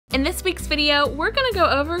In this week's video, we're gonna go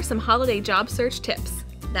over some holiday job search tips.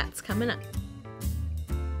 That's coming up.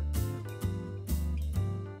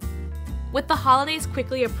 With the holidays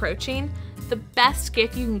quickly approaching, the best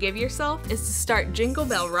gift you can give yourself is to start jingle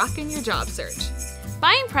bell rocking your job search.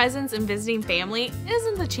 Buying presents and visiting family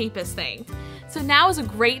isn't the cheapest thing, so now is a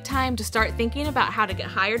great time to start thinking about how to get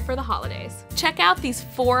hired for the holidays. Check out these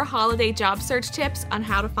 4 holiday job search tips on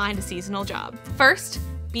how to find a seasonal job. First,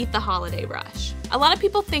 beat the holiday rush. A lot of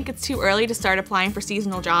people think it's too early to start applying for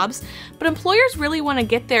seasonal jobs, but employers really want to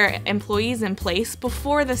get their employees in place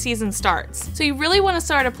before the season starts. So you really want to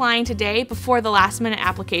start applying today before the last minute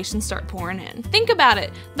applications start pouring in. Think about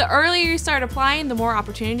it, the earlier you start applying, the more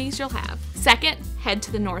opportunities you'll have. Second, head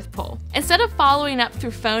to the North Pole. Instead of following up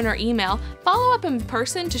through phone or email, follow up in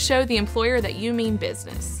person to show the employer that you mean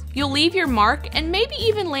business. You'll leave your mark and maybe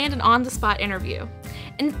even land an on-the-spot interview.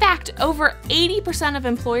 In fact, over 80% of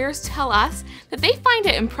employers tell us that they find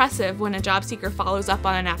it impressive when a job seeker follows up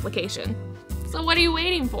on an application. So what are you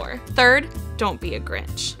waiting for? Third, don't be a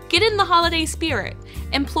Grinch. Get in the holiday spirit.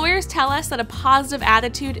 Employers tell us that a positive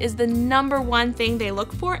attitude is the #1 thing they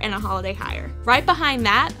look for in a holiday hire. Right behind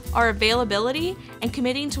that are availability and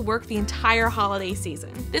committing to work the entire holiday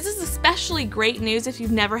season. This is especially great news if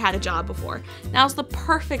you've never had a job before. Now's the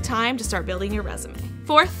perfect time to start building your resume.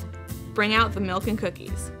 Fourth, bring out the milk and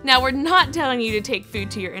cookies. Now, we're not telling you to take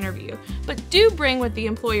food to your interview, but do bring what the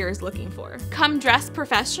employer is looking for. Come dressed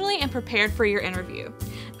professionally and prepared for your interview.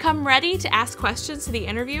 Come ready to ask questions to the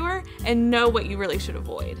interviewer and know what you really should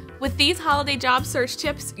avoid. With these holiday job search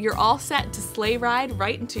tips, you're all set to sleigh ride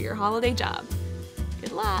right into your holiday job.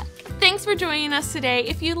 Good luck. Thanks for joining us today.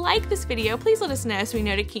 If you like this video, please let us know so we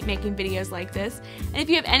know to keep making videos like this. And if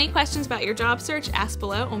you have any questions about your job search, ask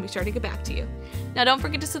below and we'll be sure to get back to you. Now don't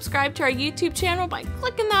forget to subscribe to our YouTube channel by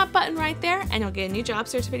clicking that button right there and you'll get a new job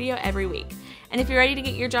search video every week. And if you're ready to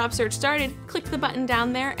get your job search started, click the button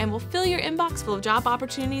down there and we'll fill your inbox full of job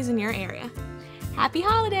opportunities in your area. Happy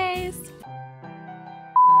holidays!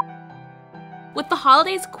 With the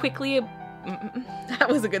holidays quickly that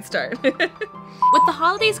was a good start. With the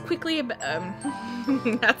holidays quickly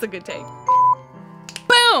that's a good take.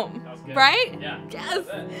 Boom! Right? Yeah. Yes.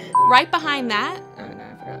 Right behind that, oh no,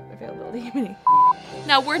 I forgot availability.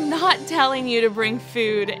 Now we're not telling you to bring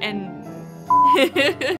food and